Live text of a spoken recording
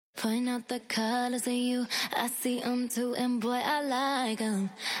Point out the colors of you, I see them too, and boy, I like them.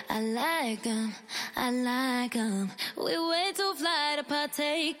 I like them, I like them. We way too fly to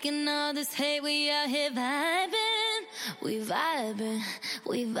partake in all this hate. We out here vibing, we vibing,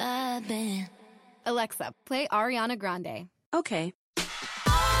 we vibing. Alexa, play Ariana Grande. Okay.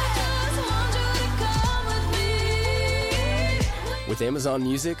 With Amazon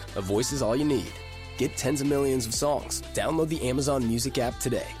Music, a voice is all you need. Get tens of millions of songs. Download the Amazon Music app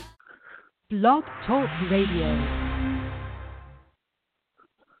today. Blog Talk Radio.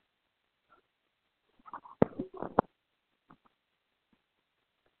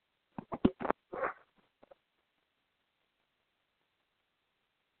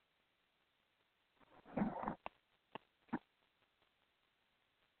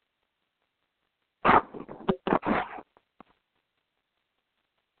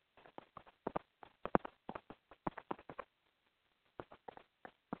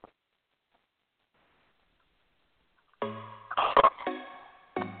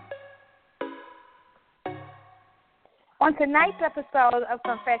 On tonight's episode of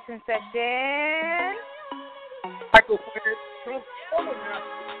Confession Session, Michael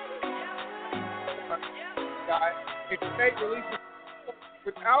Escape releases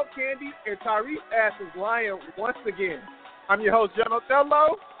without Candy, and Tyrese asks Lyin once again. I'm your host, John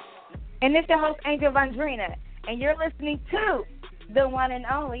Othello. and this is your host, Angel Vandrina, and you're listening to the one and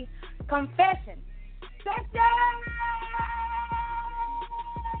only Confession Session.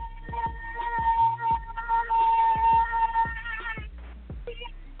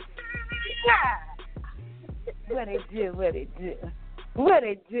 What it do, what it do. What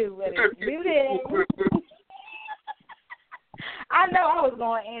it do, what it do then. I know I was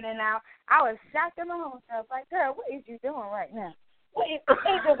going in and out. I was shocked in my own self. Like, girl, what is you doing right now? What is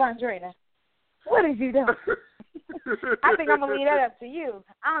Angel Vandrina? What is you doing? I think I'm going to leave that up to you.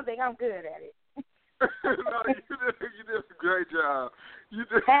 I don't think I'm good at it. No, you did a great job. You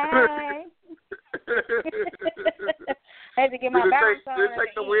did. Hey. Had to get my balance on. Did it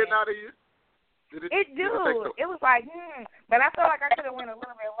take the wind out of you? It was like, but I feel like I could have went a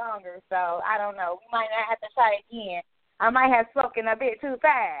little bit longer, so I don't know. We might not have to try again. I might have spoken a bit too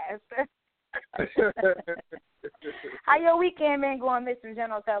fast. How your weekend been going, Mr.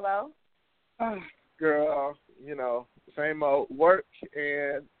 General Tello? Girl, you know, same old work,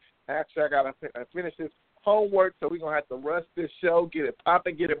 and actually I got to finish this homework, so we're going to have to rush this show, get it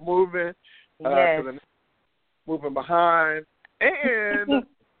popping, get it moving. Yes. Moving behind. And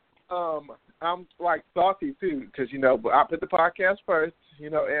I'm like salty too, because I put the podcast first,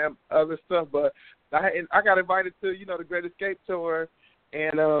 and other stuff. But I got invited to the Great Escape tour,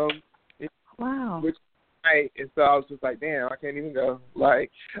 and wow, which night, and so I was just like, damn, I can't even go.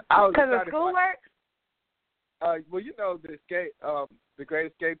 Like I was because of schoolwork. Well, the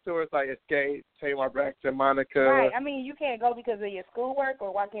Great Escape tour is like Escape, Tamar Braxton, Monica. Right. I mean, you can't go because of your schoolwork,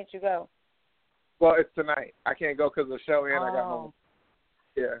 or why can't you go? Well, it's tonight. I can't go because of the show, and I got home.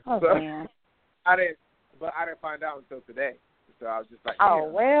 Yeah. Oh, so, man. I didn't find out until today. So I was just like,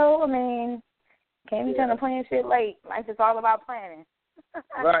 oh, well, I mean, can't be trying to plan shit late. Life is all about planning.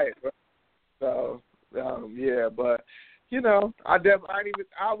 Right. So, yeah, but I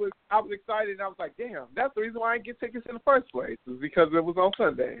was excited, and I was like, damn, that's the reason why I didn't get tickets in the first place, is because it was on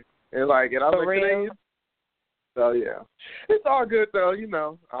Sunday, and I was like, today. So yeah, it's all good though.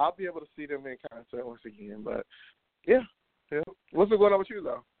 I'll be able to see them in concert once again. But yeah. What's going on with you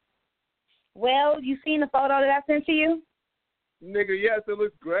though? Well, you seen the photo that I sent to you? Nigga, yes, it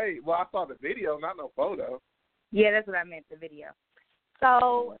looks great. Well, I saw the video, not no photo. Yeah, that's what I meant, the video.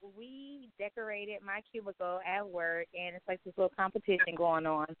 So we decorated my cubicle at work, and it's like this little competition going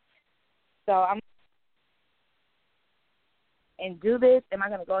on. So I'm and do this. Am I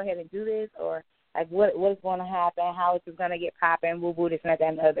going to go ahead and do this, or like what is going to happen? How is this going to get popping? Woo woo, this and that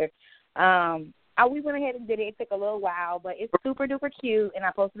and the other. We went ahead and did it. It took a little while, but it's super duper cute, and I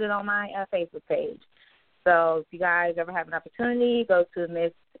posted it on my Facebook page. So if you guys ever have an opportunity, go to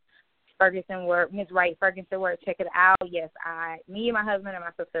Miss Wright Ferguson work. Check it out. Yes, me and my husband and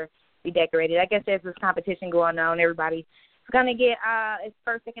my sister, we decorated. I guess there's this competition going on. Everybody's gonna get it's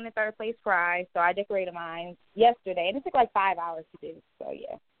first, second, and third place prize. So I decorated mine yesterday, and it took like 5 hours to do. So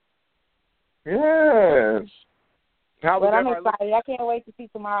yeah. Yes. But I'm excited. I can't wait to see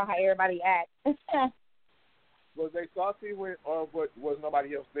tomorrow how everybody acts. Was they saucy or was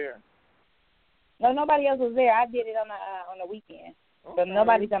nobody else there? No, nobody else was there. I did it on the weekend. Okay. So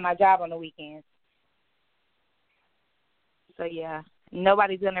nobody's on my job on the weekends. So yeah,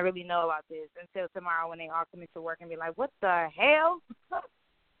 nobody's gonna really know about this until tomorrow when they all come into work and be like, "What the hell?"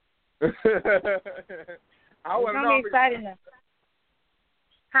 I want to know. Excited.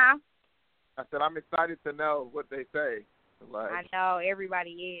 Huh? I said I'm excited to know what they say. Like, I know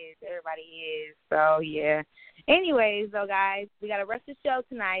everybody is. So yeah. Anyways, though, guys, we got to rush the show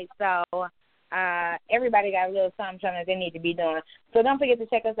tonight. So everybody got a little something that they need to be doing. So don't forget to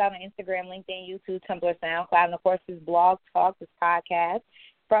check us out on Instagram, LinkedIn, YouTube, Tumblr, SoundCloud, and of course this blog talk, this podcast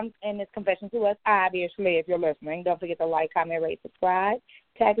and this Confession to Us. Obviously, if you're listening, don't forget to like, comment, rate, subscribe,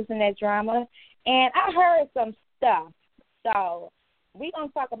 tag us in that drama. And I heard some stuff, so we're gonna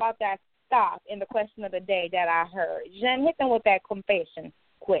talk about that stuff in the question of the day that I heard. Jen, hit them with that confession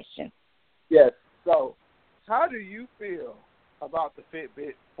question. Yes. So, how do you feel about the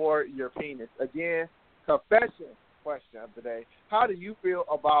Fitbit for your penis? Again, confession question of the day. How do you feel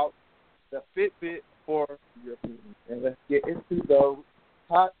about the Fitbit for your penis? And let's get into those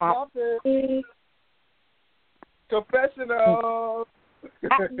hot topics. Confessionals.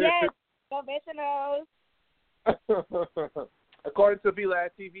 Yes, confessionals. According to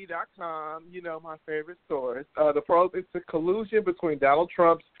VLADTV.com, my favorite source, the probe into collusion between Donald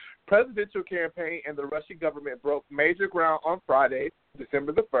Trump's presidential campaign and the Russian government broke major ground on Friday,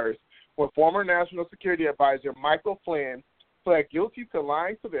 December the 1st, when former National Security Advisor Michael Flynn pled guilty to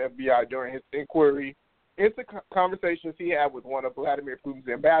lying to the FBI during his inquiry into conversations he had with one of Vladimir Putin's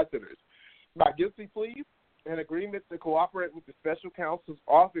ambassadors. My guilty plea, an agreement to cooperate with the special counsel's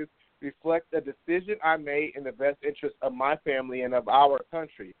office, reflects a decision I made in the best interest of my family and of our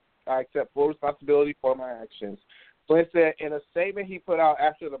country. I accept full responsibility for my actions. Flynn said in a statement he put out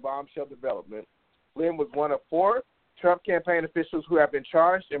after the bombshell development. Flynn was one of 4 Trump campaign officials who have been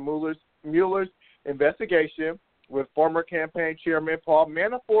charged in Mueller's investigation, with former campaign chairman Paul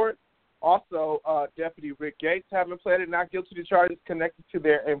Manafort, also Deputy Rick Gates, having pleaded not guilty to charges connected to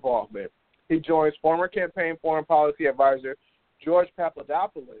their involvement. He joins former campaign foreign policy advisor George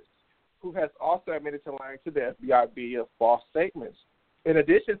Papadopoulos, who has also admitted to lying to the FBI via false statements. In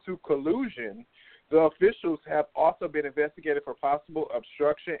addition to collusion, the officials have also been investigated for possible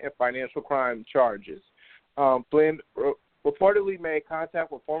obstruction and financial crime charges. Flynn reportedly made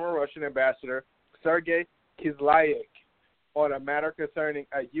contact with former Russian ambassador Sergei Kislyak on a matter concerning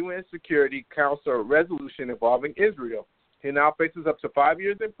a UN Security Council resolution involving Israel. He now faces up to 5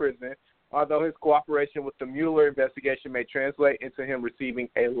 years in prison, although his cooperation with the Mueller investigation may translate into him receiving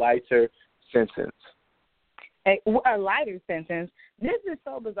a lighter sentence. A lighter sentence? This is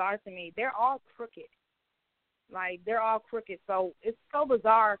so bizarre to me. They're all crooked. They're all crooked. So it's so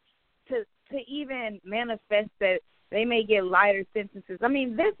bizarre to even manifest that they may get lighter sentences. I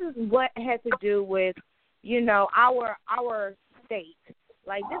mean, this is what has to do with, our state.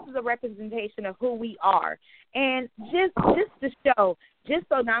 This is a representation of who we are. And just to show, just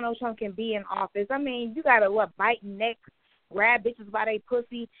so Donald Trump can be in office, I mean, you got to, bite necks, grab bitches by their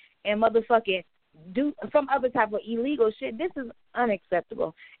pussy, and motherfucking do some other type of illegal shit. This is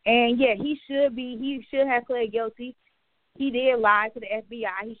unacceptable. And, yeah, he should have pled guilty. He did lie to the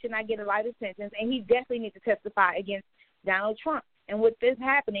FBI. He should not get a lighter sentence. And he definitely needs to testify against Donald Trump. And with this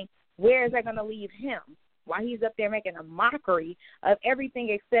happening, where is that going to leave him? While he's up there making a mockery of everything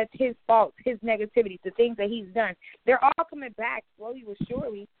except his faults, his negativity, the things that he's done. They're all coming back slowly but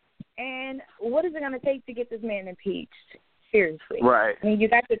surely. And what is it going to take to get this man impeached? Seriously. Right. I mean, you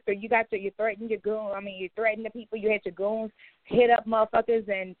threatened your goons. I mean, you threatened the people. You had your goons hit up motherfuckers.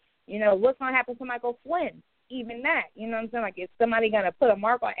 And, what's going to happen to Michael Flynn? Even that. You know what I'm saying? Is somebody going to put a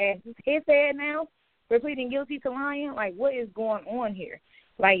mark on his head now for pleading guilty to lying? What is going on here?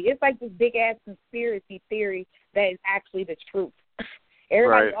 It's like this big-ass conspiracy theory that is actually the truth.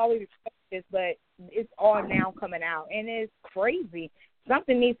 Everybody's always expected this, but it's all now coming out. And it's crazy.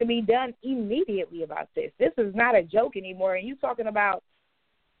 Something needs to be done immediately about this. This is not a joke anymore. And you're talking about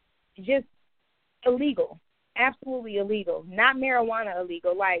just illegal, absolutely illegal, not marijuana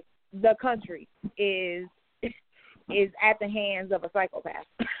illegal. The country is at the hands of a psychopath.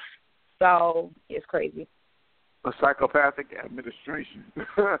 So it's crazy. A psychopathic administration.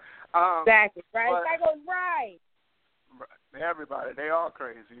 Exactly. Right. Psycho's right. Everybody, they all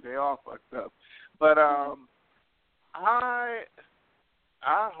crazy. They all fucked up. But I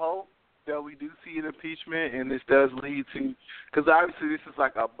hope that we do see an impeachment, and this does lead to, because obviously this is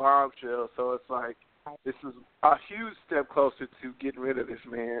like a bombshell, so it's this is a huge step closer to getting rid of this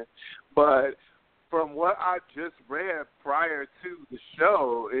man. But from what I just read prior to the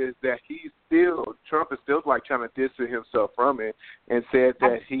show is that Trump is still trying to distance himself from it, and said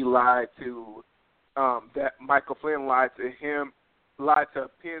that he lied to, that Michael Flynn lied to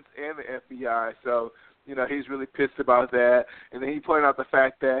Pence and the FBI. So, he's really pissed about that. And then he pointed out the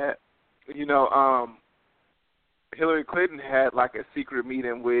fact that, Hillary Clinton had a secret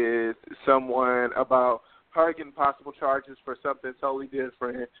meeting with someone about her getting possible charges for something totally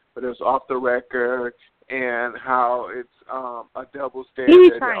different, but it was off the record, and how it's a double standard.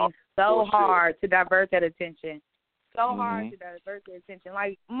 He's trying so hard to divert that attention. So hard to divert the attention.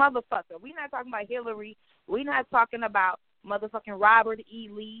 Like, motherfucker, we not talking about Hillary. We not talking about motherfucking Robert E.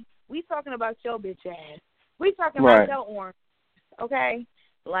 Lee. We talking about your bitch ass. We talking about your orange, okay?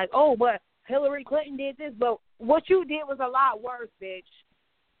 Like, oh, but Hillary Clinton did this, but what you did was a lot worse, bitch.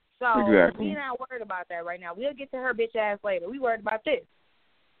 So we not worried about that right now. We'll get to her bitch ass later. We worried about this.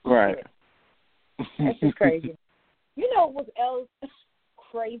 Right. That's just crazy. You know what else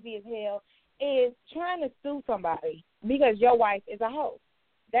crazy as hell is trying to sue somebody because your wife is a hoe.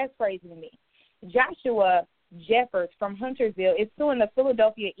 That's crazy to me. Joshua Jeffers from Huntersville is suing the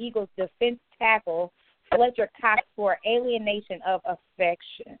Philadelphia Eagles defense tackle Fletcher Cox for alienation of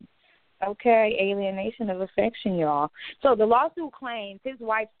affection. Okay, alienation of affection, y'all. So the lawsuit claims his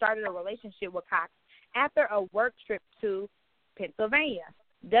wife started a relationship with Cox after a work trip to Pennsylvania.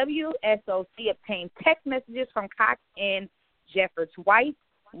 WSOC obtained text messages from Cox and Jeffers' wife.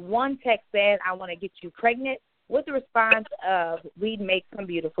 One text said, "I want to get you pregnant," with the response of, "We'd make some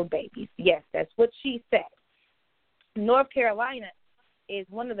beautiful babies." Yes, that's what she said. North Carolina is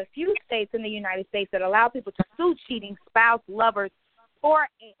one of the few states in the United States that allow people to sue cheating spouse lovers for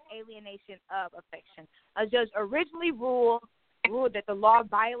alienation of affection. A judge originally ruled that the law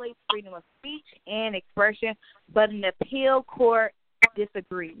violates freedom of speech and expression, but an appeal court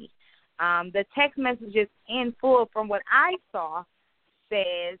disagreed. The text messages in full, from what I saw,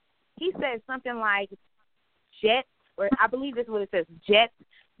 he says something like "Jets," or I believe this is what it says, "Jets,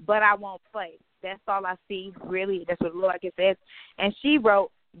 but I won't play." That's all I see, really. That's what it looks like it says. And she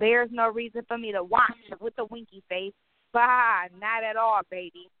wrote, "There's no reason for me to watch," with a winky face. Bah, not at all,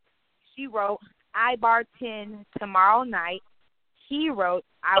 baby. She wrote, "I bartend tomorrow night." He wrote,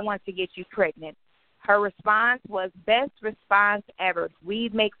 "I want to get you pregnant." Her response was, "Best response ever.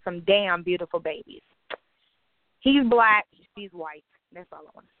 We'd make some damn beautiful babies." He's black. She's white. That's all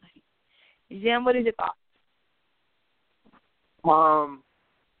I want to say. Jim, what is your thoughts?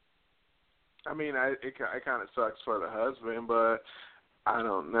 I mean, it kind of sucks for the husband, but I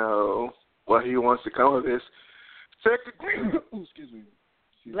don't know what he wants to come of this. Technically, excuse me.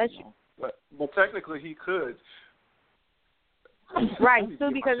 Bless you. But technically, he could. Right,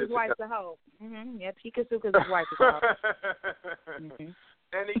 sue because his wife's a hoe. Yep, he could sue because his wife is a hoe.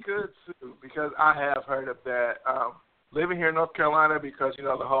 And he could sue because I have heard of that. Living here in North Carolina, because, you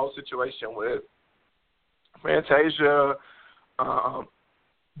know, the whole situation with Fantasia,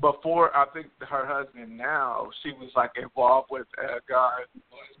 before, I think her husband now, she was, like, involved with a guy who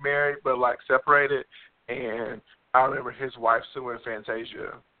was married but, like, separated, and I remember his wife suing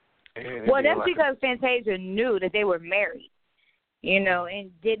Fantasia. And well, that's because Fantasia knew that they were married, you know,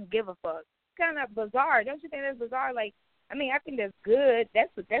 and didn't give a fuck. Kind of bizarre. Don't you think that's bizarre? Like, I mean, I think that's good.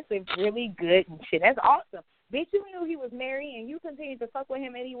 That's a really good shit. That's awesome. Bitch, you knew he was married and you continued to fuck with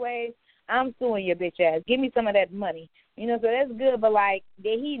him anyway. I'm suing your bitch ass. Give me some of that money. You know, so that's good. But, like,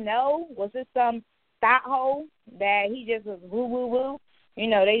 did he know? Was this some thought hole that he just was woo-woo-woo? You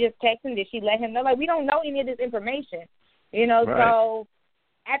know, they just texting. Did she let him know? Like, we don't know any of this information. You know, right. So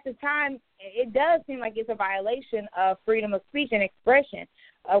at the time, it does seem like it's a violation of freedom of speech and expression.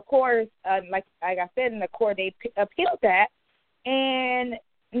 Of course, like I said, in the court, they appealed that. And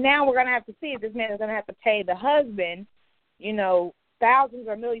now we're going to have to see if this man is going to have to pay the husband, you know, thousands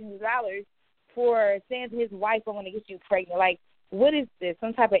or millions of dollars for saying to his wife, "I want to get you pregnant." Like, what is this?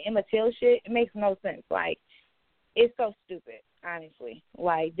 Some type of immaterial shit? It makes no sense. Like, it's so stupid, honestly.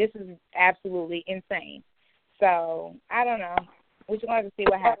 Like, this is absolutely insane. So, I don't know. We're just going to see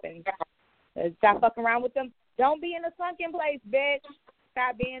what happens. Stop fucking around with them. Don't be in the sunken place, bitch.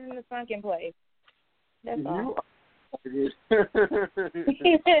 Stop being in the sunken place. That's all.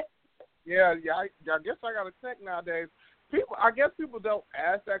 Yeah, I guess I got to check nowadays. I guess people don't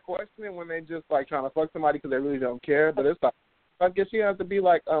ask that question when they just, like, trying to fuck somebody because they really don't care. But it's like, I guess you have to be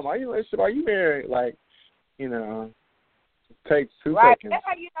like, are you in a relationship? Are you married? Like, you know, it takes 2 seconds. That's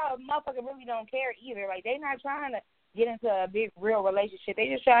how you know a motherfucker really don't care either. Like, they not trying to get into a big, real relationship. They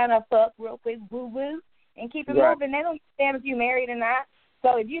just trying to fuck real quick, boo-boo, and keep it moving. They don't care if you married or not.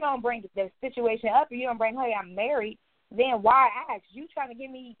 So if you don't bring the situation up, or you don't bring, "Hey, I'm married," then why ask? You trying to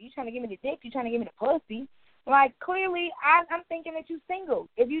give me the dick? You trying to give me the pussy? Like, clearly, I'm thinking that you single.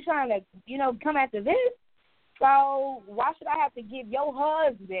 If you trying to, you know, come after this, so why should I have to give your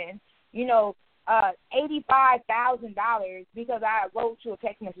husband, you know, $85,000 because I wrote you a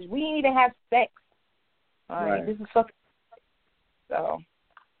text message? We didn't even have sex. Right. This is fucking. So,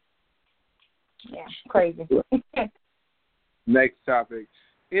 yeah, crazy. Next topic.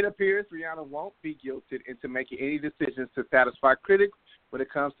 It appears Rihanna won't be guilted into making any decisions to satisfy critics when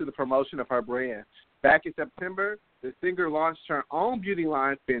it comes to the promotion of her brand. Back in September, the singer launched her own beauty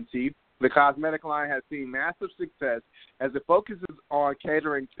line, Fenty. The cosmetic line has seen massive success as it focuses on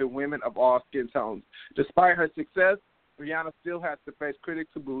catering to women of all skin tones. Despite her success, Rihanna still has to face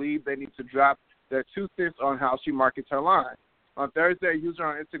critics who believe they need to drop their 2 cents on how she markets her line. On Thursday, a user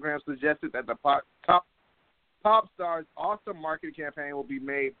on Instagram suggested that the pop star's awesome marketing campaign will be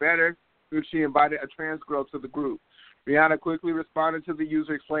made better if she invited a trans girl to the group. Rihanna quickly responded to the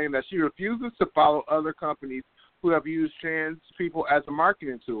user, explaining that she refuses to follow other companies who have used trans people as a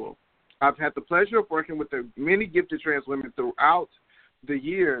marketing tool. I've had the pleasure of working with the many gifted trans women throughout the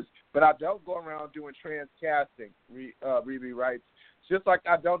years, but I don't go around doing trans casting, Riri writes, just like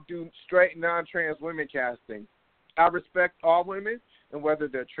I don't do straight non-trans women casting. I respect all women, and whether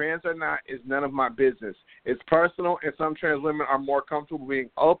they're trans or not is none of my business. It's personal, and some trans women are more comfortable being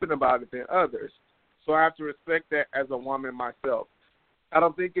open about it than others. So I have to respect that as a woman myself. I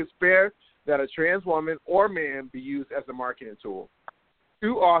don't think it's fair that a trans woman or man be used as a marketing tool.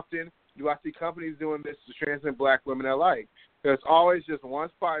 Too often do I see companies doing this to trans and black women alike. There's always just one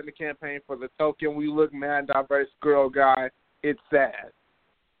spot in the campaign for the token we look mad diverse girl guy. It's sad.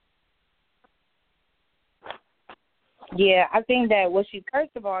 Yeah, I think that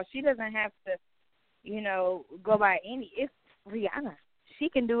first of all, she doesn't have to, go by it's Rihanna. She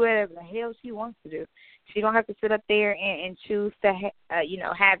can do whatever the hell she wants to do. She don't have to sit up there and choose to,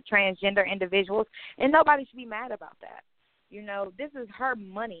 have transgender individuals, and nobody should be mad about that. This is her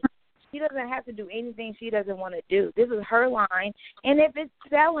money. She doesn't have to do anything she doesn't want to do. This is her line, and if it's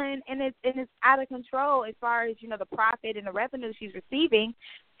selling and it's out of control as far as the profit and the revenue she's receiving,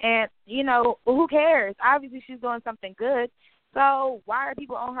 and who cares? Obviously, she's doing something good. So why are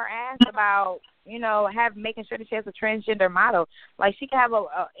people on her ass about making sure that she has a transgender model? Like, she can have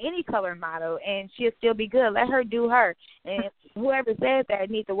any color model and she'll still be good. Let her do her. And whoever said that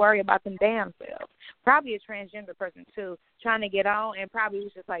needs to worry about them damn selves. Probably a transgender person too, trying to get on, and probably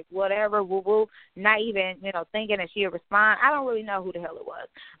was just like whatever, woo woo, not even thinking that she'll respond. I don't really know who the hell it was,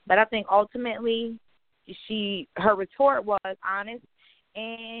 but I think ultimately her retort was honest.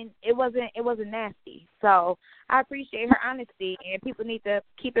 And it wasn't nasty. So I appreciate her honesty, and people need to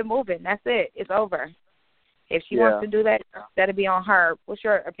keep it moving. That's it. It's over. If she wants to do that, that'll be on her. What's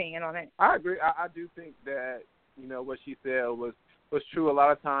your opinion on it? I agree. I do think that, what she said was true. A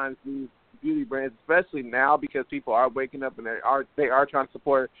lot of times these beauty brands, especially now, because people are waking up and they are trying to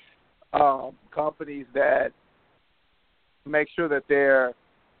support companies that make sure that they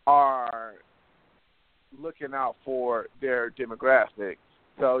are looking out for their demographic.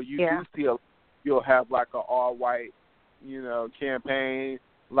 So you do see you'll have like an all-white, campaign,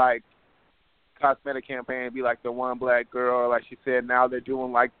 like cosmetic campaign, be like the one black girl. Like she said, now they're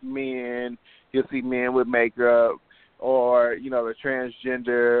doing like men. You'll see men with makeup, or the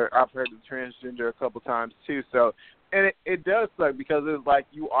transgender. I've heard the transgender a couple times too. So, and it does suck because it's like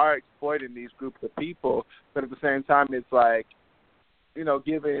you are exploiting these groups of people, but at the same time, it's like,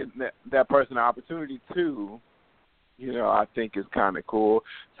 giving that person an opportunity to, I think is kind of cool.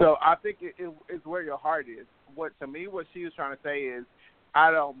 So I think it's where your heart is. What she was trying to say is,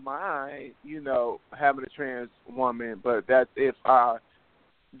 I don't mind, having a trans woman, but that's if I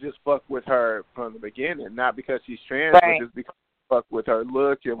just fuck with her from the beginning, not because she's trans, right, but just because I fuck with her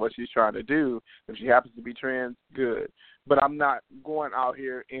look and what she's trying to do. If she happens to be trans, good. But I'm not going out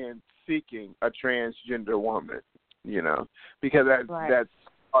here and seeking a transgender woman. Because that's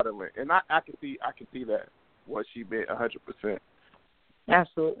fraudulent, and I can see that what she meant 100%.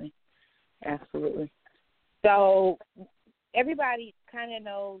 Absolutely. So everybody kind of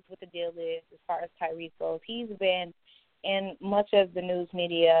knows what the deal is as far as Tyrese goes. He's been in much of the news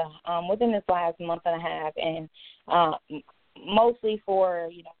media within this last month and a half, and mostly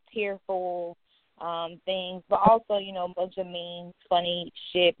for tearful things, but also a bunch of mean, funny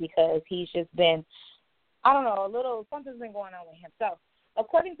shit because he's just been, I don't know, something's been going on with him. So,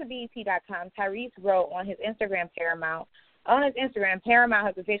 according to BET.com, Tyrese wrote on his Instagram, Paramount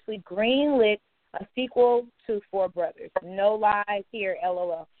has officially greenlit a sequel to Four Brothers. No lies here,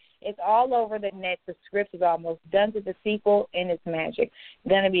 LOL. It's all over the net. The script is almost done to the sequel, and it's magic.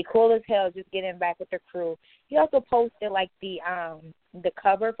 Gonna be cool as hell just getting back with the crew. He also posted, like, the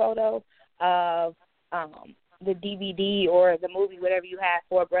cover photo of the DVD or the movie, whatever you had,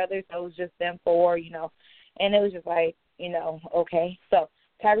 Four Brothers. So it was just them four, and it was just like, okay. So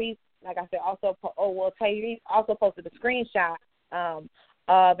Tyrese, like I said, Tyrese also posted a screenshot of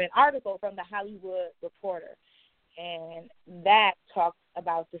an article from the Hollywood Reporter, and that talks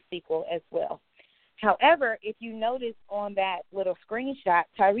about the sequel as well. However, if you notice on that little screenshot,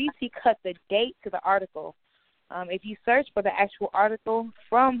 Tyrese, he cut the date to the article. If you search for the actual article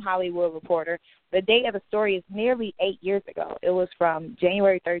from Hollywood Reporter, the date of the story is nearly 8 years ago. It was from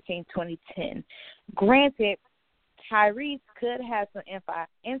January 13, 2010. Granted, Tyrese could have some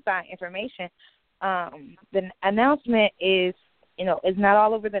inside information. The announcement is not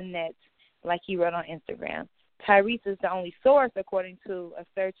all over the net like he wrote on Instagram. Tyrese is the only source, according to a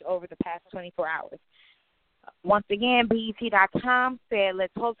search over the past 24 hours. Once again, BET.com said,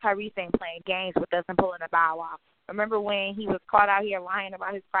 let's hope Tyrese ain't playing games with us and pulling a bow wow. Remember when he was caught out here lying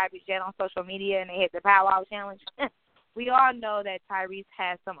about his private jet on social media and they had the bow wow challenge? We all know that Tyrese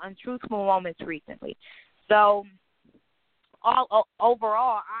has some untruthful moments recently. So,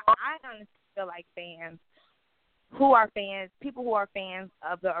 overall, I honestly feel like people who are fans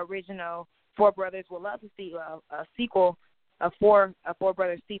of the original Four Brothers would love to see a sequel, a Four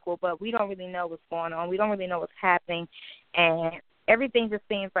Brothers sequel, but we don't really know what's going on. We don't really know what's happening, and everything just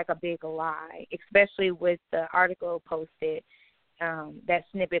seems like a big lie, especially with the article posted, that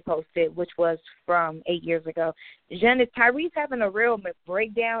snippet posted, which was from 8 years ago. Jen, is Tyrese having a real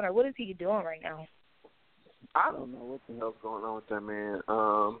breakdown, or what is he doing right now? I don't know what the hell's going on with that man.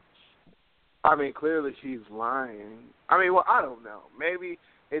 Clearly she's lying. I don't know. Maybe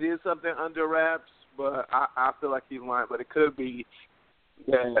it is something under wraps, but I feel like he's lying. But it could be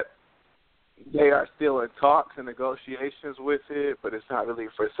that they are still in talks and negotiations with it, but it's not really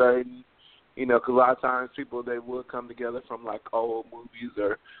for certain. Because a lot of times people, they would come together from, like, old movies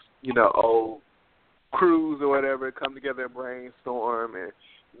or, old crews or whatever, come together and brainstorm, and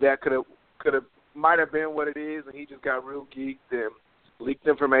that might have been what it is, and he just got real geeked and leaked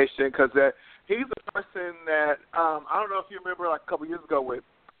information, because he's a person that, I don't know if you remember, like, a couple years ago with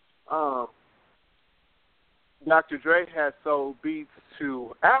Dr. Dre had sold beats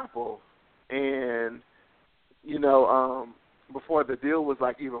to Apple, and, before the deal was,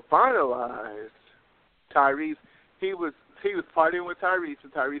 like, even finalized, Tyrese, he was partying with Tyrese,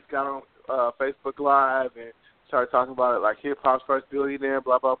 and Tyrese got on Facebook Live and started talking about it, like hip-hop's first billionaire,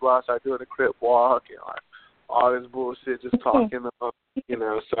 blah, blah, blah, started doing the Crip Walk and, like, all this bullshit, just talking, so,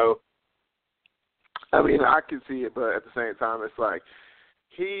 I can see it, but at the same time, it's like,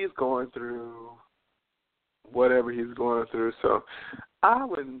 he's going through whatever he's going through, so I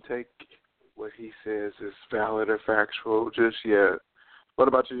wouldn't take what he says is valid or factual just yet. What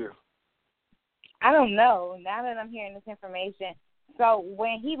about you? I don't know. Now that I'm hearing this information, so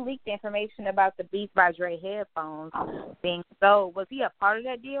when he leaked the information about the Beats by Dre headphones being sold, was he a part of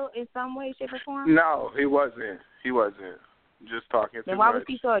that deal in some way, shape, or form? No, he wasn't. Just talking too much. Then why was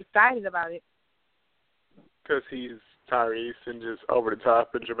he so excited about it? Because he's Tyrese and just over the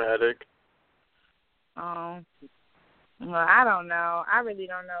top and dramatic. Well, I don't know. I really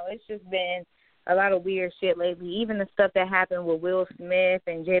don't know. It's just been a lot of weird shit lately. Even the stuff that happened with Will Smith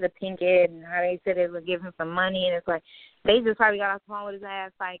and Jada Pinkett and how they said they would give him some money, and it's like they just probably got off the phone with his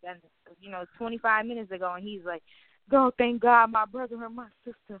ass 25 minutes ago, and he's like, "Go, thank God, my brother and my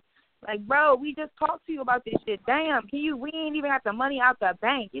sister." Like, bro, we just talked to you about this shit. Damn, we ain't even got the money out the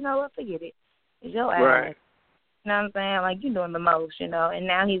bank. You know what? Forget it. It's your ass. Right. You know what I'm saying? Like, you doing the most, And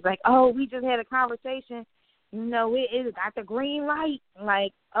now he's like, oh, we just had a conversation. It got the green light.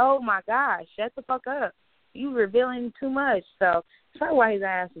 Like, oh, my gosh, shut the fuck up. You revealing too much. So that's probably why his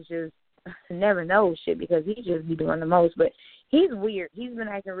ass is just never knows shit, because he just be doing the most. But he's weird. He's been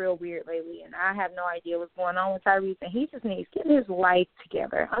acting real weird lately, and I have no idea what's going on with Tyrese. And he just needs to get his life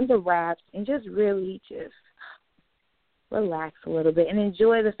together under wraps and just really just relax a little bit and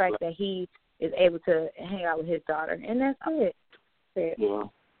enjoy the fact that he is able to hang out with his daughter. And that's it. That's it. Yeah.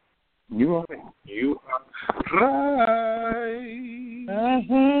 You are right.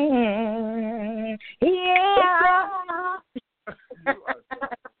 Mm-hmm. Yeah.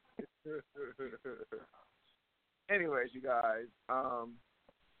 Anyways, you guys,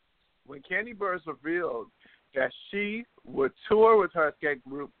 when Candy Burst revealed that she would tour with her escape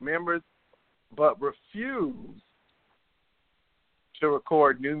group members but refused to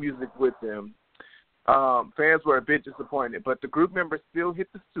record new music with them, fans were a bit disappointed, but the group members still hit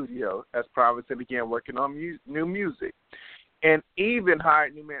the studio as promised and began working on new music and even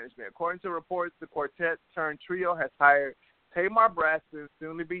hired new management. According to reports, the quartet-turned-trio has hired Tamar Braxton's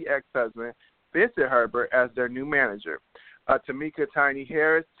soon-to-be ex-husband, Vincent Herbert, as their new manager. Tamika Tiny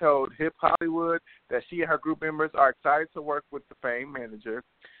Harris told Hip Hollywood that she and her group members are excited to work with the famed manager.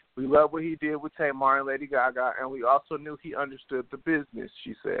 We love what he did with Tamar and Lady Gaga, and we also knew he understood the business,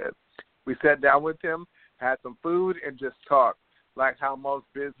 she said. We sat down with him, had some food, and just talked, like how most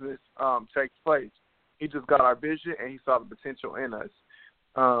business takes place. He just got our vision, and he saw the potential in us.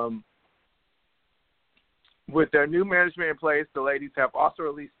 With their new management in place, the ladies have also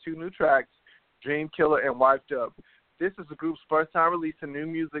released 2 new tracks, Dream Killer and Wiped Up. This is the group's first time releasing new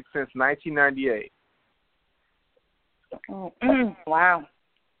music since 1998. Wow.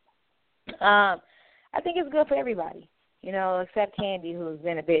 I think it's good for everybody, except Candy, who's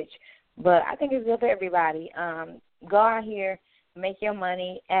been a bitch. But I think it's good for everybody. Go out here, make your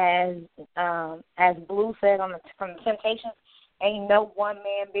money. As Blue said from the Temptations, ain't no one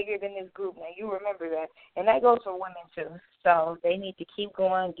man bigger than this group. Now, you remember that. And that goes for women, too. So they need to keep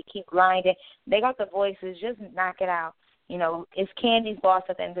going, to keep grinding. They got the voices. Just knock it out. It's Candy's boss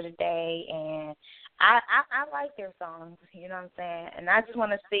at the end of the day, and I like their songs, you know what I'm saying? And I just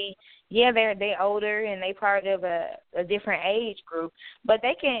want to see, they're older and they part of a different age group, but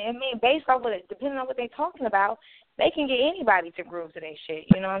they can, based off of it, depending on what they're talking about, they can get anybody to groove to their shit,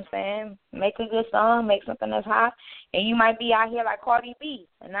 you know what I'm saying? Make a good song, make something that's hot, and you might be out here like Cardi B,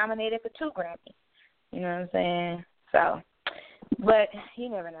 nominated for 2 Grammys, you know what I'm saying? So, but you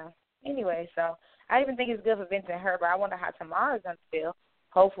never know. Anyway, so I even think it's good for Vincent Herbert. I wonder how Tamara's going to feel.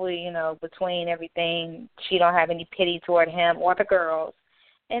 Hopefully, between everything, she don't have any pity toward him or the girls.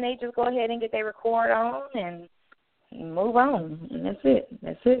 And they just go ahead and get their record on and move on. And that's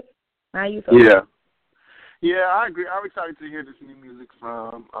it. How you feel? Yeah, I agree. I'm excited to hear this new music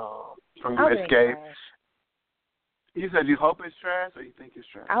from Escape. You said you hope it's trash or you think it's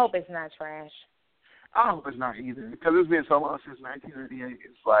trash? I hope it's not trash. I hope it's not either, because it's been so long since 1938.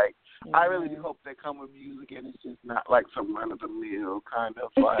 It's like, I really do hope they come with music and it's just not like some run-of-the-mill kind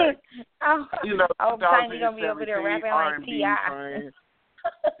of like, I'm going to be over there rapping like T.I.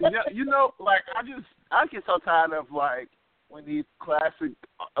 I get so tired of like when these classic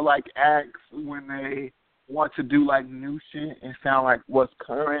like acts, when they want to do like new shit and sound like what's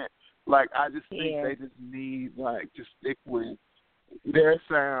current. Like, I just think they just need like to stick with their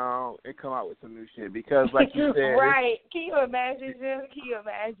sound and come out with some new shit, because like you said, right? Can you imagine, Jim? Can you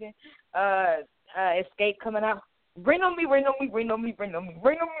imagine Escape coming out? Bring on me.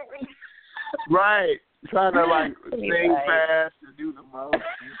 Right, trying to like sing fast and do the most.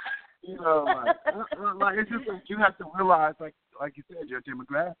 Like it's just like you have to realize, like you said, your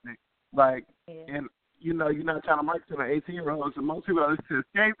demographic, like, and you're not trying to market to the 18-year-olds, and most people that listen to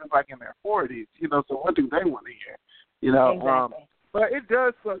Escape is like in their 40s. So what do they want to hear? Exactly. But it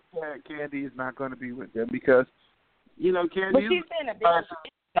does suck that Candy is not going to be with them, because, Candy. But she's in a big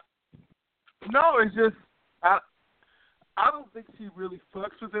no, it's just I don't think she really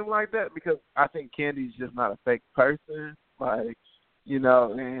fucks with him like that, because I think Candy's just not a fake person. Like,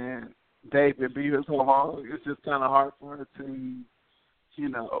 and they've been being so long, it's just kind of hard for her to,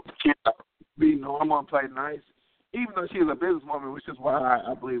 be normal and play nice, even though she's a businesswoman, which is why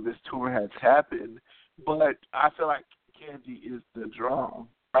I believe this tour has happened. But I feel like Candy is the draw.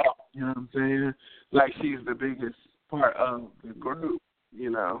 You know what I'm saying? Like, she's the biggest part of the group,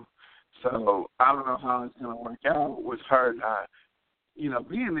 So I don't know how it's going to work out with her not,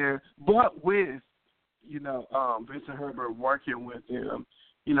 being there. But with, Vincent Herbert working with them,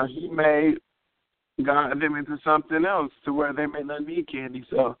 he may guide them into something else to where they may not need Candy.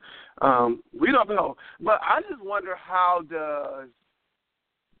 So we don't know. But I just wonder, how does,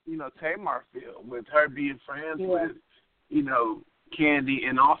 Tamar feel with her being friends with, Candy,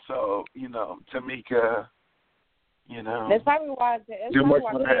 and also, Tamika, That's probably why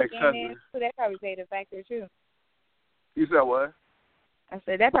that probably played a factor too. You said what? I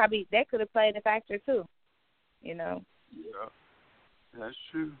said that could have played a factor too. Yeah, that's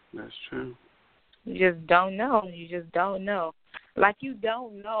true. You just don't know. Like, you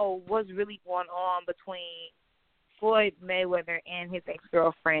don't know what's really going on between Floyd Mayweather and his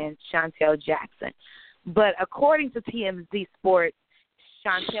ex-girlfriend, Chantel Jackson. But according to TMZ Sports,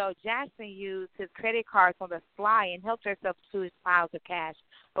 Chantel Jackson used his credit cards on the sly and helped herself to his piles of cash,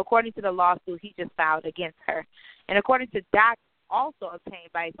 according to the lawsuit he just filed against her. And according to docs also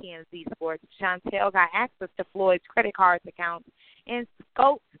obtained by TMZ Sports, Chantel got access to Floyd's credit cards accounts and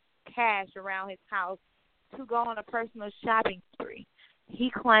scoped cash around his house to go on a personal shopping spree. He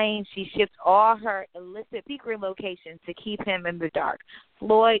claims she shipped all her illicit secret locations to keep him in the dark.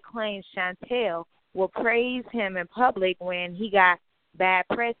 Floyd claims Chantel will praise him in public when he got bad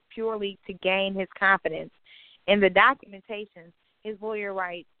press purely to gain his confidence. In the documentation, his lawyer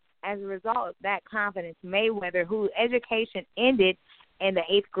writes, as a result of that confidence, Mayweather, whose education ended in the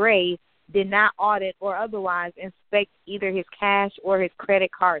 8th grade, did not audit or otherwise inspect either his cash or his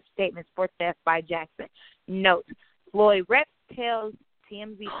credit card statements for theft by Jackson. Note, Floyd rep tells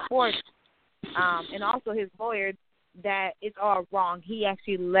TMZ Sports and also his lawyer that it's all wrong. He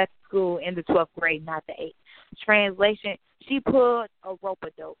actually left school in the 12th grade, not the 8th. Translation, she pulled a rope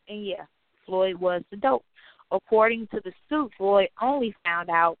of dope. And yeah, Floyd was the dope. According to the suit, Floyd only found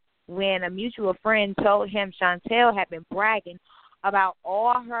out when a mutual friend told him Chantel had been bragging about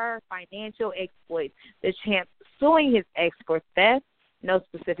all her financial exploits. The champ suing his ex for theft. No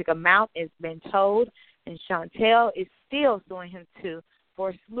specific amount has been told, and Chantel is still suing him too for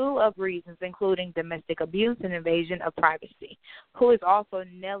a slew of reasons, including domestic abuse and invasion of privacy, who is also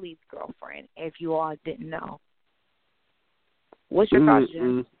Nelly's girlfriend, if you all didn't know. What's your thoughts,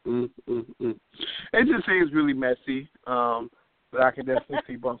 Jen? It just seems really messy, but I can definitely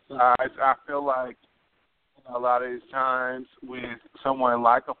see both sides. I feel like a lot of these times with someone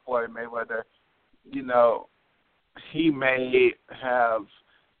like a Floyd Mayweather, he may have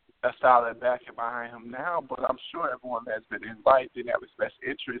a solid backing behind him now, but I'm sure everyone that's been invited didn't have his best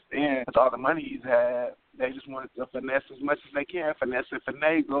interest in with all the money he's had. They just wanted to finesse as much as they can, finesse and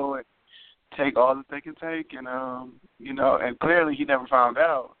finagle and take all that they can take. And, and clearly he never found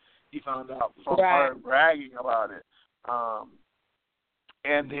out. He found out from her bragging about it.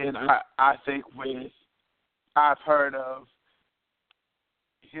 And then I think I've heard of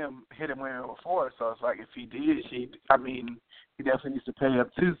him hitting women before, so it's like if he did, he definitely needs to pay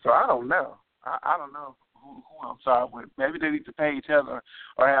up too. So I don't know. I don't know who I'm sorry with. Maybe they need to pay each other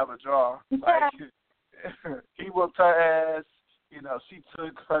or have a draw. Like he whooped her ass. She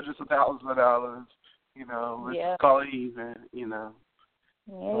took hundreds of thousands of dollars. Let's call it even. Yeah,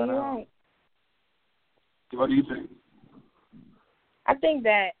 but, you're right. What do you think? I think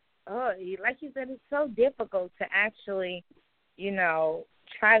that, like you said, it's so difficult to actually,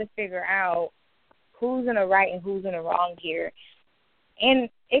 try to figure out who's in the right and who's in the wrong here. And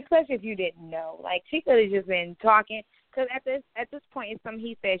especially if you didn't know. Like, she could have just been talking. Because at this point, it's some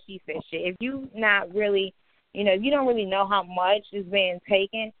he said, she said shit. If you not really, if you don't really know how much is being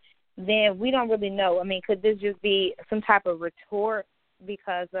taken, then we don't really know. I mean, could this just be some type of retort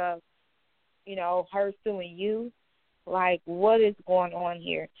because of, her suing you? Like, what is going on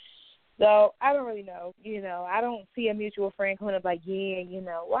here? So I don't really know. I don't see a mutual friend coming up like,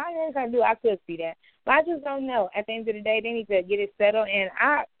 why are they going to do? I could see that. But I just don't know. At the end of the day, they need to get it settled. And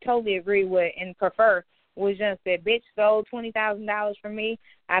I totally agree with and prefer what Jen said. Bitch stole $20,000 from me.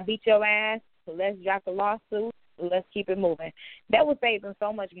 I beat your ass. Let's drop the lawsuit. Let's keep it moving. That would save them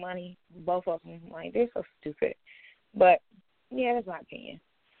so much money, both of them. Like, they're so stupid. But, yeah, that's my opinion.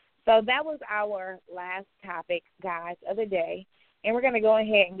 So that was our last topic, guys, of the day. And we're going to go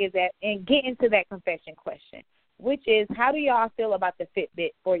ahead and get into that confession question, which is, how do y'all feel about the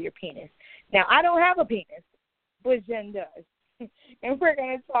Fitbit for your penis? Now, I don't have a penis, but Jen does. And we're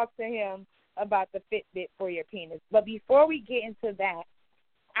going to talk to him about the Fitbit for your penis. But before we get into that,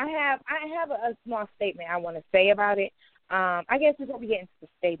 I have a small statement I want to say about it. I guess before we get into the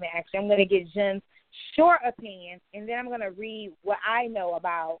statement, actually, I'm going to get Jen's short opinion, and then I'm going to read what I know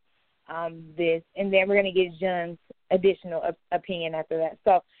about this, and then we're going to get Jen's additional opinion after that.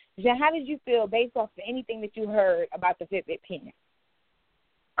 So, Jen, how did you feel based off of anything that you heard about the Fitbit penis?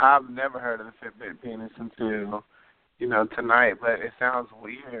 I've never heard of the Fitbit penis until, tonight, but it sounds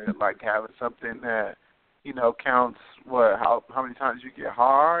weird, like having something that, counts how many times you get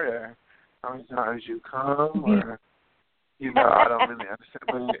hard or how many times you come or, I don't really understand,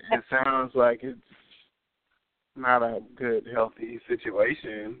 but it sounds like it's not a good, healthy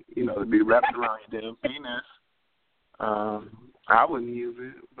situation, to be wrapped around your damn penis. I wouldn't use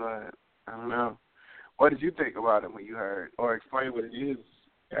it, but I don't know. What did you think about it when you heard, or explain what it is,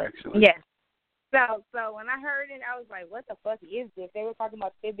 actually? Yes. So when I heard it, I was like, what the fuck is this? They were talking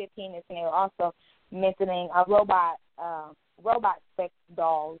about Fitbit penis, and they were also mentioning a robot sex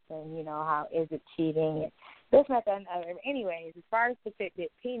dolls, and, how is it cheating, and this, not that, and other. Anyways, as far as the Fitbit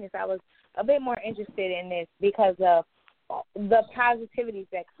penis, I was a bit more interested in this because of the positivities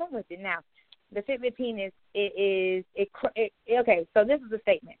that come with it. Now, the Fitbit penis, okay, so this is a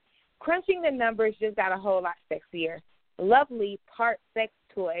statement. Crunching the numbers just got a whole lot sexier. Lovely part sex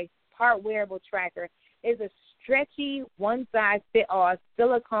toy, part wearable tracker is a stretchy, one-size-fit-all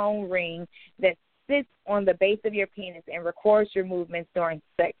silicone ring that sits on the base of your penis and records your movements during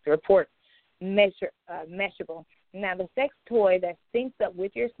sex. Reports measurable. Now, the sex toy that syncs up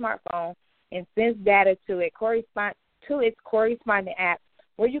with your smartphone and sends data to its corresponding app,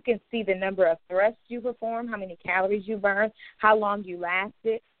 where you can see the number of thrusts you perform, how many calories you burn, how long you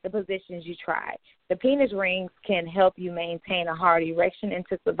lasted, the positions you tried. The penis rings can help you maintain a hard erection,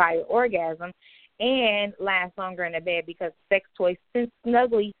 anticipate your orgasm, and last longer in the bed because sex toys sits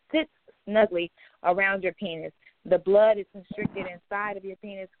snugly around your penis. The blood is constricted inside of your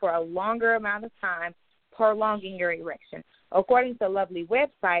penis for a longer amount of time, prolonging your erection. According to Lovely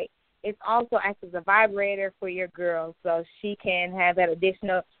website, it also acts as a vibrator for your girl, so she can have that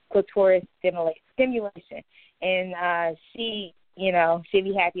additional clitoris stimulation. And she'd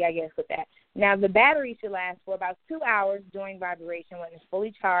be happy, I guess, with that. Now, the battery should last for about 2 hours during vibration when it's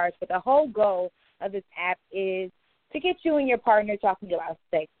fully charged, but the whole goal of this app is to get you and your partner talking about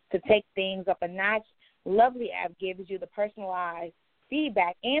sex, to take things up a notch. Lovely app gives you the personalized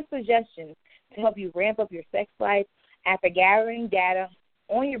feedback and suggestions to help you ramp up your sex life. After gathering data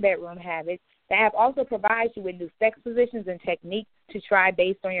on your bedroom habits, the app also provides you with new sex positions and techniques to try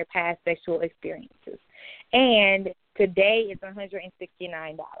based on your past sexual experiences. And today it's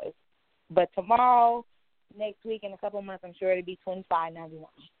 $169. But tomorrow, next week, in a couple of months, I'm sure it'll be $25.99.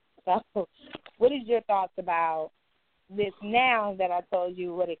 So what is your thoughts about this now that I told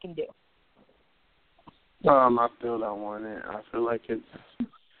you what it can do? I still don't want it. I feel like it's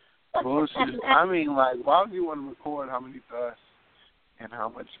bullshit. I mean, like, why would you want to record how many thrusts and how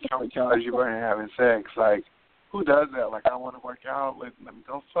many calories you burn having sex? Like, who does that? Like, I want to work out. Let me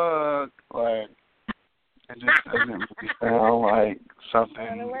go fuck. Like, it just doesn't really sound like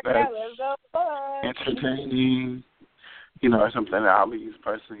something that's entertaining, or something that I'll use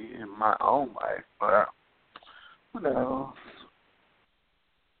personally in my own life. But who knows?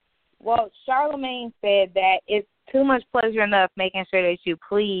 Well, Charlamagne said that it's too much pleasure enough making sure that you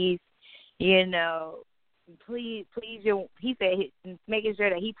please he said making sure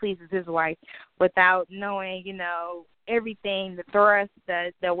that he pleases his wife without knowing, everything, the thrust,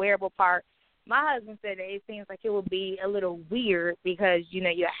 the wearable part. My husband said that it seems like it would be a little weird because, you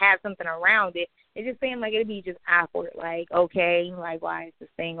have something around it. It just seemed like it would be just awkward, like, okay, like, why is this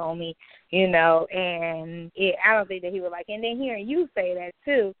thing on me, and I don't think that he would like it. And then hearing you say that,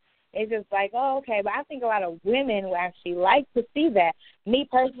 too, it's just like, oh, okay, but I think a lot of women would actually like to see that. Me,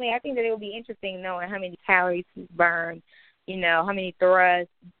 personally, I think that it would be interesting knowing how many calories he's burned, how many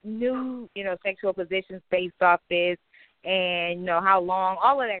thrusts, new, sexual positions based off this, and, how long,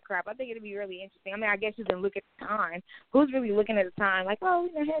 all of that crap. I think it would be really interesting. I mean, I guess you can look at the time. Who's really looking at the time? Like, oh, we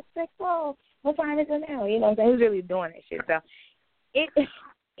done had sex. Oh, what time is it now? You know what I'm saying? Who's really doing that shit? So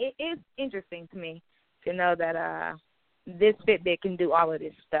it is interesting to me to know that this Fitbit can do all of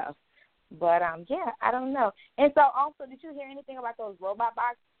this stuff. But, yeah, I don't know. And so, also, did you hear anything about those robot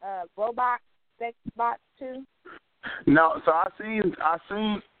sex bots, too? No, so I seen,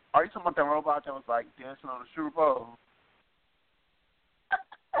 are you talking about that robot that was, like, dancing on the Super Bowl?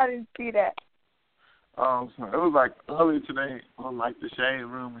 I didn't see that. So it was, like, earlier today on, like, the Shade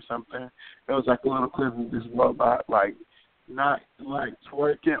Room or something. It was, like, a little clip of this robot, like, not, like,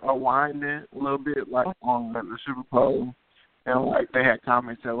 twerking or whining a little bit, like, on the Super Bowl. And, like, they had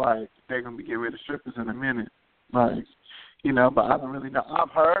comments that, like, they're going to be getting rid of strippers in a minute. Like, but I don't really know. I've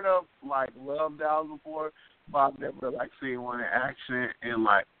heard of, like, love dolls before, but I've never, like, seen one in action. And,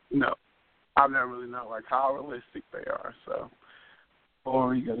 like, I've never really known, like, how realistic they are. So, what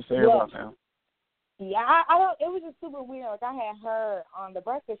were you going to say about them? Yeah, I don't. It was just super weird. Like, I had heard on the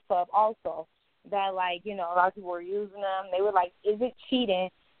Breakfast Club also that, like, a lot of people were using them. They were like, is it cheating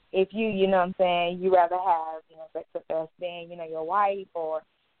if you, you rather have, sex with us than, your wife or,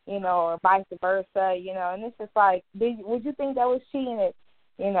 or vice versa, and it's just like, would you think that was cheating?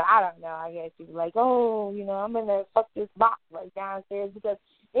 I don't know. I guess you'd be like, oh, I'm going to fuck this box right downstairs because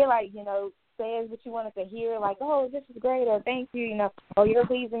it, like, says what you wanted to hear, like, oh, this is great, or thank you, or you're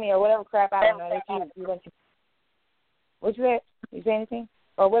pleasing me, or whatever crap, I don't know. What you said? You say anything?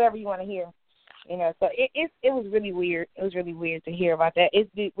 Or whatever you want to hear. So it was really weird. It was really weird to hear about that.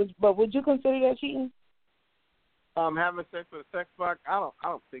 But would you consider that cheating? Having sex with a sex box? I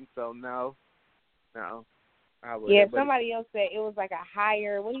don't think so. No, I wouldn't. Yeah, somebody else said it was like a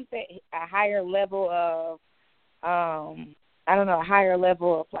higher. What do you say? A higher level of, I don't know, a higher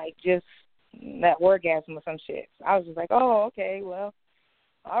level of like just that orgasm or some shit. So I was just like, oh, okay, well,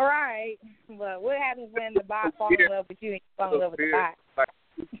 all right. But what happens when the bot falls in love with you and you fall in love with the bot? Like,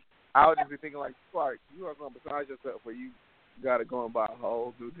 I would just be thinking, like, Clark, you are going to massage yourself where you got to go and buy a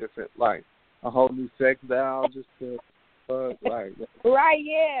whole new different, like, a whole new sex doll just to fuck, like. Right,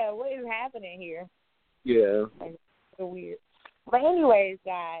 yeah. What is happening here? Yeah. Like, so weird. But anyways,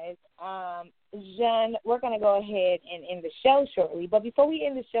 guys, Jean, we're going to go ahead and end the show shortly. But before we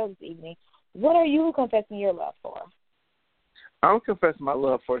end the show this evening, what are you confessing your love for? I'm confessing my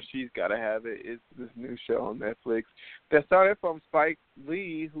love for She's Gotta Have It. It's this new show on Netflix that started from Spike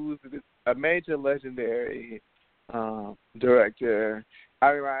Lee, who's a major legendary director. I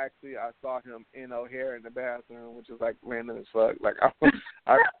remember I saw him in O'Hare in the bathroom, which was like random as fuck. Like I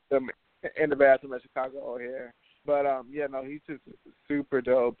saw him in the bathroom at Chicago O'Hare. But he's just super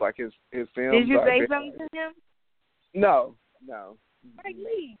dope. Like his films. Did you say something to him? No. Spike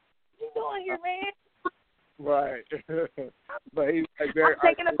Lee, what you doing here, man? Right. But he's like very. I'm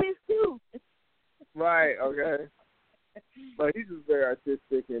taking a piss too. Right, okay. But he's just very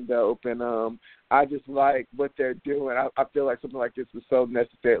artistic and dope, and I just like what they're doing. I feel like something like this is so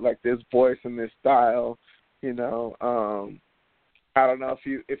necessary, like this voice and this style, you know. I don't know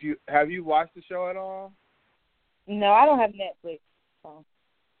if you have you watched the show at all? No, I don't have Netflix. So.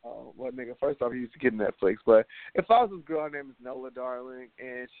 Oh, well, nigga, first off, you used to get Netflix, but if I was this girl, her name is Nola Darling,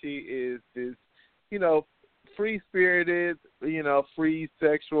 and she is this, you know, free-spirited, you know, free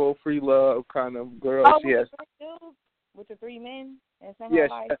sexual, free love kind of girl. Oh, she has three dudes with the three men?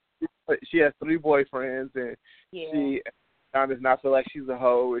 She has 3 boyfriends, and she does not feel like she's a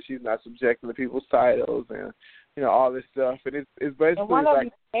hoe, and she's not subjected to people's titles, and, you know, all this stuff. And it's basically and one of like,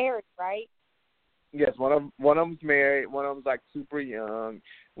 them married, right? Yes, one of them's married, one of them's like super young,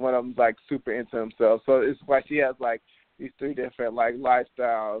 one of them's like super into himself. So it's like she has like these 3 different like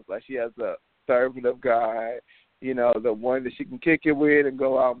lifestyles. Like she has the conservative guy, you know, the one that she can kick it with and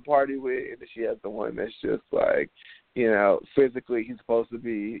go out and party with, and then she has the one that's just like, you know, physically he's supposed to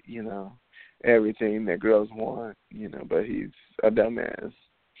be, you know, everything that girls want, you know, but he's a dumbass.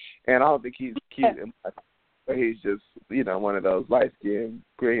 And I don't think he's cute, but he's just, you know, one of those light-skinned,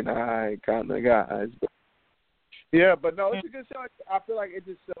 green-eyed kind of guys. But, yeah, but no, it's a good show. I feel like it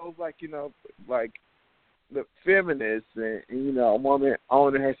just shows, like, you know, like the feminists and, you know, a woman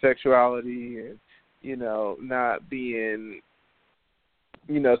owning her sexuality and, you know, not being,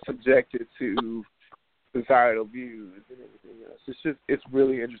 you know, subjected to societal views and everything else. It's just, it's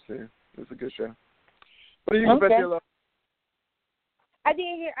really interesting. It's a good show. What do you bet your love? I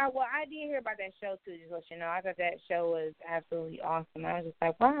did hear about that show too. Just to let you know, I thought that show was absolutely awesome. I was just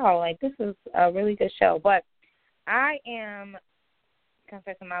like, wow, like this is a really good show. But I am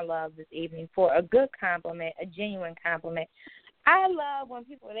confessing my love this evening for a good compliment, a genuine compliment. I love when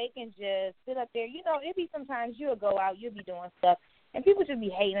people, they can just sit up there. You know, it be sometimes you'll go out, you'll be doing stuff, and people just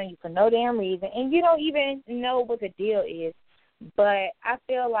be hating on you for no damn reason, and you don't even know what the deal is. But I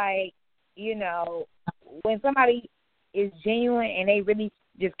feel like, you know, when somebody is genuine and they really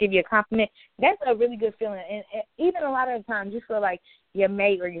just give you a compliment, that's a really good feeling. And even a lot of the times you feel like your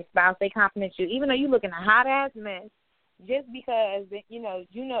mate or your spouse, they compliment you, even though you look in a hot-ass mess, just because, you know,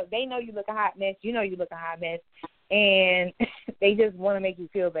 they know you look a hot mess, you know you look a hot mess, and they just want to make you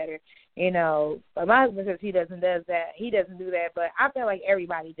feel better, you know. But my husband says he doesn't do that, but I feel like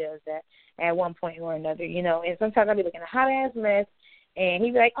everybody does that at one point or another, you know. And sometimes I'll be looking a hot-ass mess, and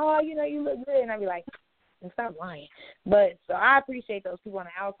he'd be like, oh, you know, you look good, and I'll be like, and stop lying. But so I appreciate those people on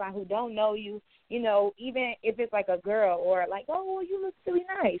the outside who don't know you, you know, even if it's like a girl or like, oh, well, you look really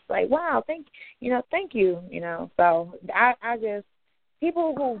nice. Like, wow, thank you, you know. So I just,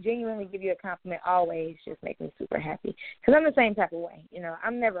 people who genuinely give you a compliment always just make me super happy because I'm the same type of way. You know,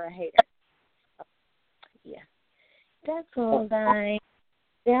 I'm never a hater. Yeah. That's all, guys.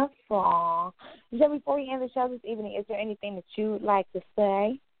 That's all. So before we end the show this evening, is there anything that you would like to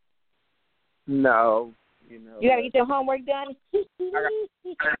say? No. You know, you got to get your homework done? I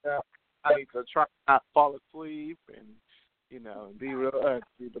need to try not to fall asleep and, you know, be real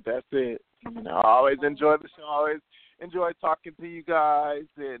ugly, but that's it. You know, I always enjoy the show. I always enjoy talking to you guys.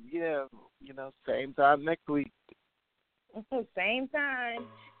 And, yeah, you know, same time next week. Same time.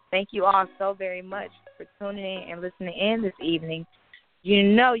 Thank you all so very much for tuning in and listening in this evening. You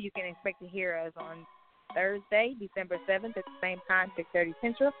know you can expect to hear us on Thursday, December 7th at the same time, 6:30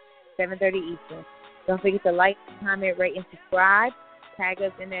 Central, 7:30 Eastern. Don't forget to like, comment, rate, and subscribe. Tag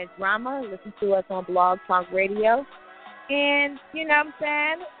us in that drama. Listen to us on Blog Talk Radio. And, you know what I'm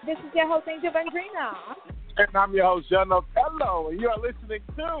saying? This is your host, Angel Vendrino. And I'm your host, John Otello. And you are listening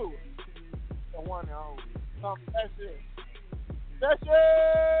to the one and only Confession.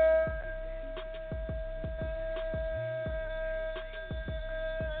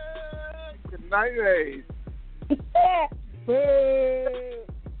 Good night, Ray. Good night.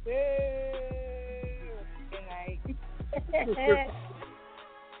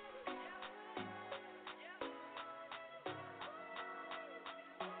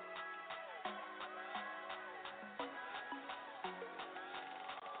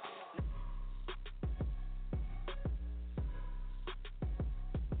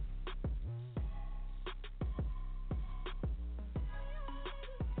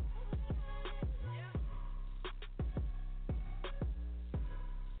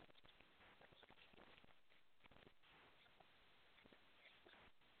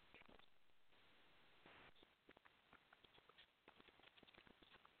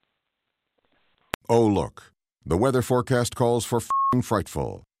 Oh, look, the weather forecast calls for f***ing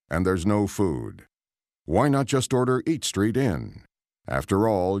frightful, and there's no food. Why not just order Eat Street In? After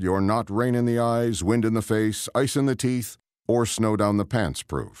all, you're not rain in the eyes, wind in the face, ice in the teeth, or snow down the pants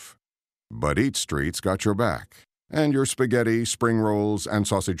proof. But Eat Street's got your back and your spaghetti, spring rolls, and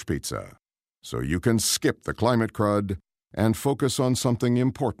sausage pizza. So you can skip the climate crud and focus on something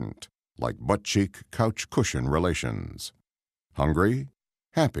important, like butt-cheek couch cushion relations. Hungry?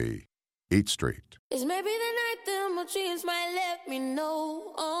 Happy. Eat Street. It's maybe the night that my dreams might let me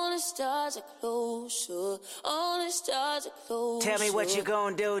know. All the stars are closer. All the stars are closer. Tell me what you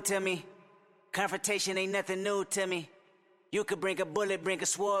gonna do to me. Confrontation ain't nothing new to me. You could bring a bullet, bring a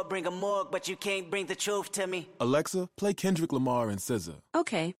sword, bring a morgue, but you can't bring the truth to me. Alexa, play Kendrick Lamar and SZA.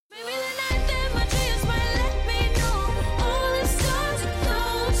 Okay. Maybe the night that my dreams might let me know. All the stars are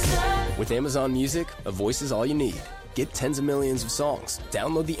closer. With Amazon Music, a voice is all you need. Get tens of millions of songs.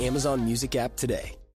 Download the Amazon Music app today.